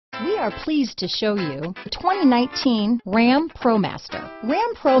We are pleased to show you the 2019 Ram ProMaster.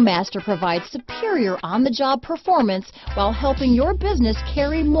 Ram ProMaster provides superior on-the-job performance while helping your business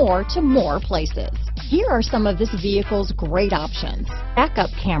carry more to more places. Here are some of this vehicle's great options: backup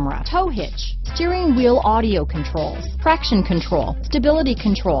camera, tow hitch, steering wheel audio controls, traction control, stability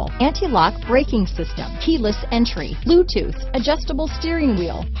control, anti-lock braking system, keyless entry, Bluetooth, adjustable steering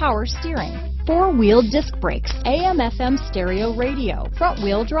wheel, power steering, four-wheel disc brakes, AM/FM stereo radio,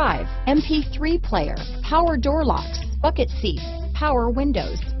 front-wheel drive, MP3 player, power door locks, bucket seats, power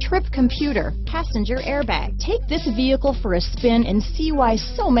windows, trip computer, passenger airbag. Take this vehicle for a spin and see why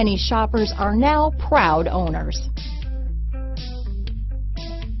so many shoppers are now proud owners.